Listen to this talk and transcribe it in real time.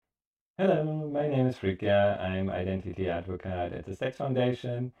Hello, my name is Frikja. I'm identity advocate at the Stacks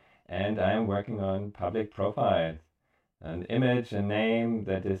Foundation, and I'm working on public profiles, an image, a name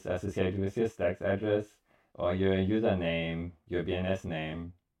that is associated with your Stacks address or your username, your BNS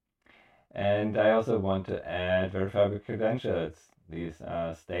name. And I also want to add verifiable credentials. These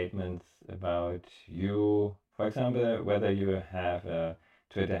are statements about you, for example, whether you have a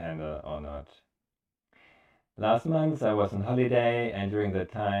Twitter handle or not. Last month I was on holiday, and during the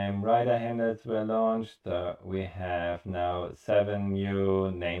time Rider handles were launched, we have now 7 new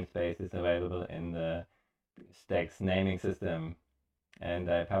namespaces available in the Stacks naming system.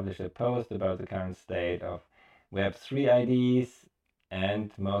 And I published a post about the current state of Web3 IDs,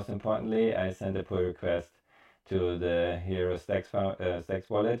 and most importantly, I sent a pull request to the Hero Stacks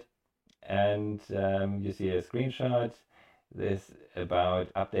wallet, and you see a screenshot. This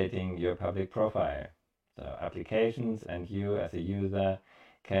about updating your public profile. So applications and you as a user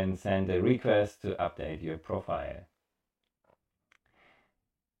can send a request to update your profile.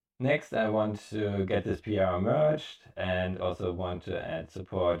 Next, I want to get this PR merged and also want to add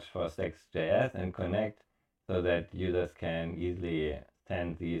support for Stacks.js and Connect so that users can easily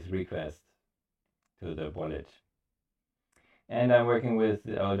send these requests to the wallet. And I'm working with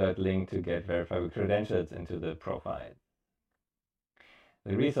the o.link to get verifiable credentials into the profile.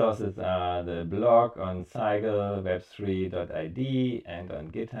 The resources are the blog on Cycle, web3.id, and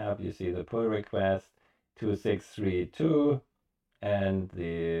on GitHub you see the pull request 2632 and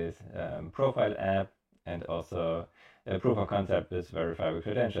the profile app, and also a proof of concept with verifiable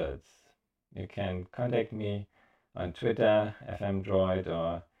credentials. You can contact me on Twitter, fmdroid,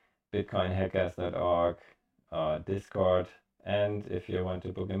 or bitcoinhackers.org, or Discord. And if you want to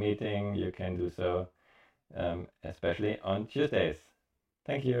book a meeting, you can do so, especially on Tuesdays.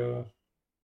 Thank you.